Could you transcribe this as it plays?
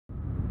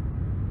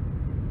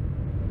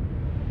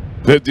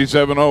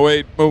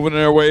5708 moving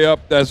their way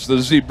up. That's the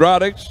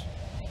Zebrotics.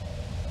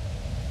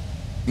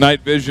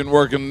 Night Vision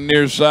working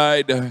near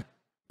side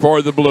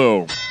for the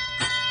blue.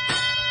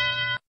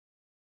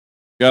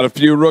 Got a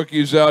few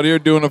rookies out here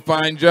doing a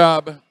fine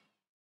job.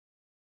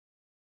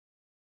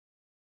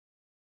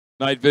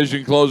 Night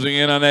Vision closing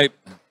in on that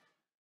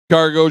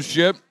cargo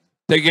ship.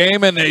 Take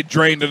aim, and they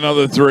drained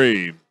another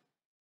 3.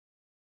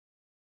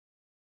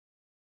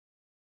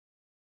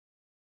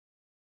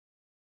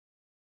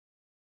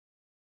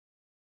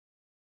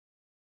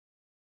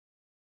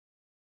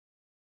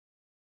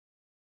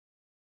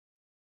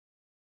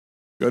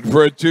 Good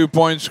for a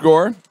 2-point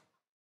score.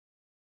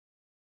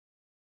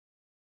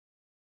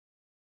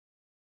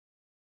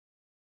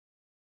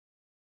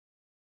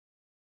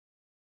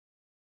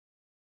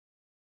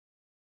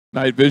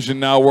 Night Vision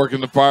now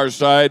working the far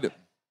side.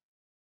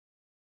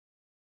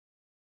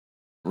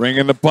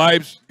 Ringing the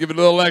pipes, give it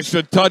a little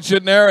extra touch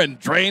in there, and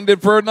drained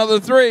it for another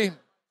 3.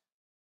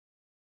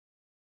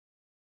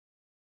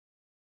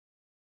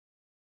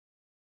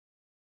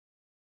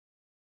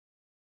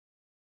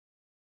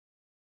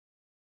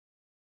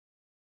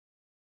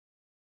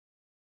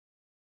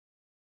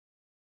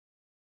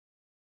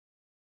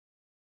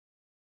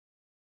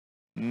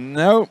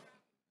 Nope.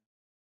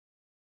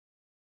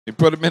 You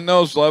put them in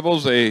those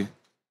levels, they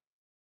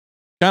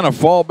kind of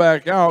fall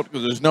back out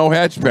because there's no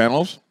hatch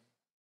panels.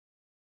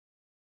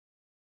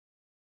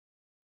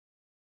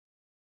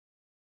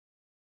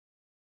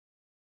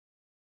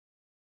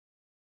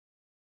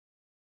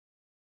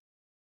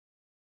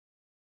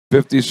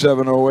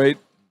 $57.08.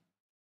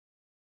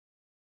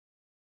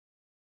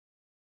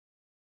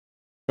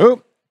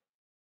 Oh,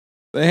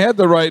 they had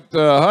the right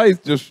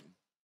height, just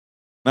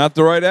not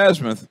the right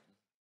azimuth.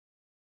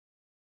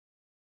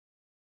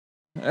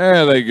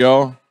 There they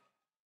go.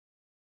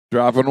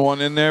 Dropping one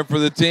in there for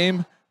the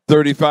team.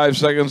 35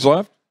 seconds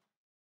left.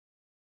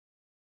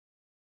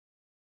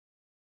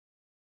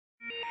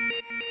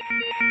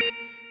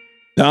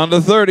 Down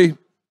to 30.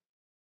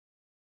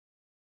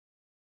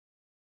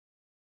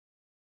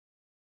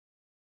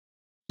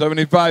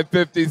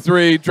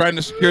 $75.53, trying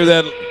to secure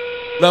that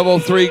level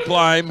 3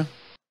 climb.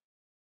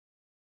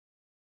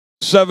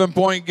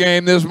 7-point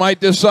game. This might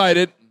decide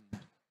it.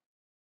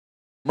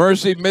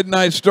 Mercy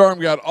Midnight Storm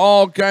got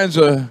all kinds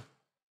of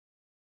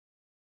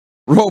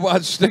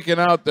robots sticking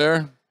out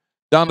there.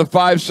 Down to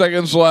 5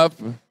 seconds left.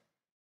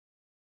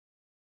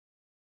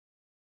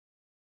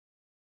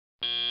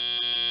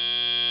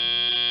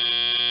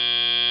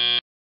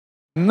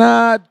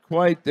 Not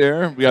quite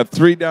there. We got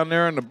 3 down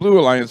there on the Blue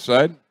Alliance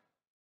side.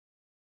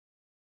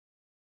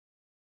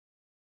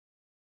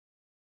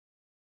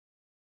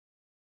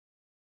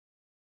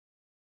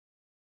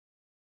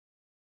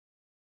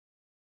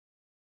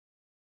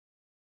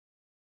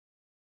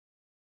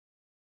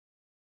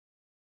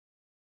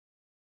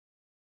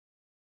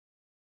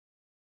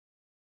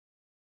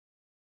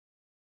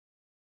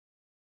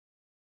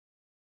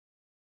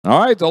 All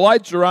right, the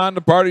lights are on.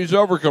 The party's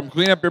over. Come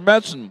clean up your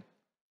mess and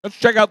let's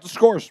check out the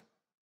scores.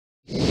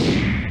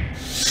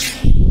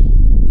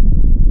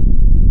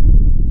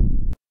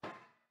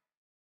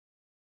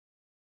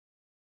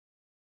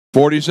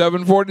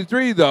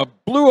 $47-43. The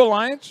Blue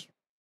Alliance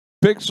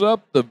picks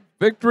up the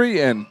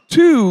victory and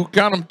 2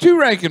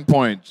 ranking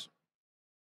points.